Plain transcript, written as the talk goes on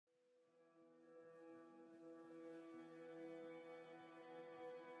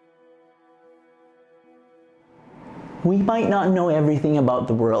We might not know everything about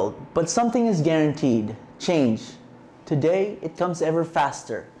the world, but something is guaranteed: change. Today, it comes ever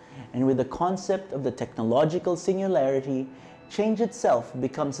faster, and with the concept of the technological singularity, change itself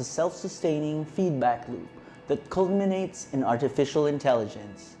becomes a self-sustaining feedback loop that culminates in artificial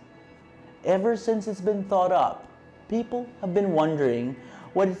intelligence. Ever since it's been thought up, people have been wondering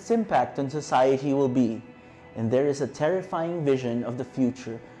what its impact on society will be, and there is a terrifying vision of the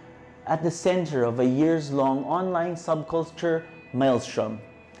future at the center of a years-long online subculture maelstrom.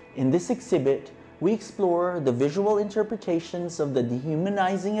 In this exhibit, we explore the visual interpretations of the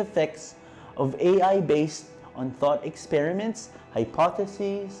dehumanizing effects of AI based on thought experiments,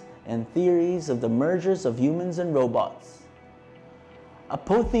 hypotheses, and theories of the mergers of humans and robots.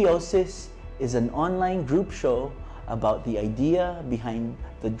 Apotheosis is an online group show about the idea behind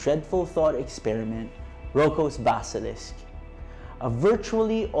the dreadful thought experiment, Roko's Basilisk, a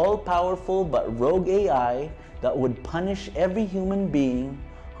virtually all-powerful but rogue AI that would punish every human being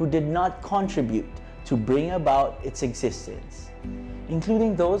who did not contribute to bring about its existence,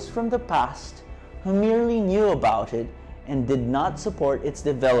 including those from the past who merely knew about it and did not support its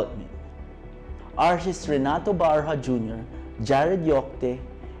development. Artists Renato Barja Jr., Yokte,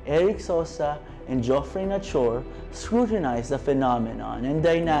 Erik Sausa, and Jofre Nachor scrutinize the phenomenon and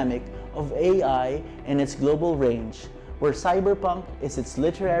dynamic of AI and its global range, where cyberpunk is its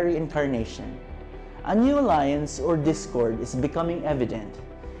literary incarnation. A new alliance or discord is becoming evident: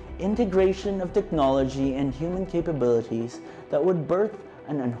 integration of technology and human capabilities that would birth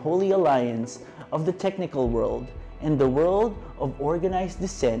an unholy alliance of the technical world and the world of organized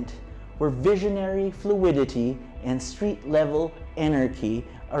dissent, where visionary fluidity and street-level anarchy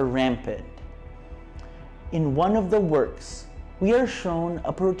are rampant. In one of the works, we are shown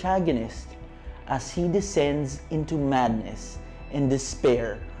a protagonist as he descends into madness and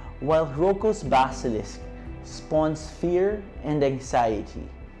despair, while Roko's Basilisk spawns fear and anxiety.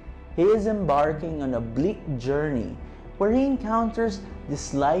 He is embarking on a bleak journey where he encounters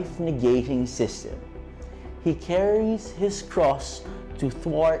this life-negating system. He carries his cross to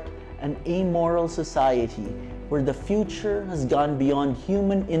thwart an amoral society where the future has gone beyond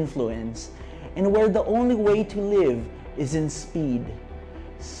human influence and where the only way to live is in speed.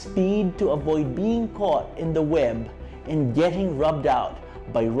 Speed to avoid being caught in the web and getting rubbed out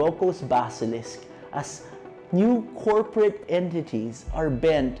by Roko's Basilisk, as new corporate entities are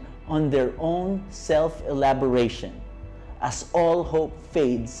bent on their own self-elaboration. As all hope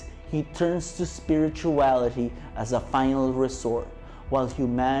fades, he turns to spirituality as a final resort, while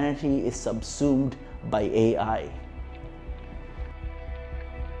humanity is subsumed by AI.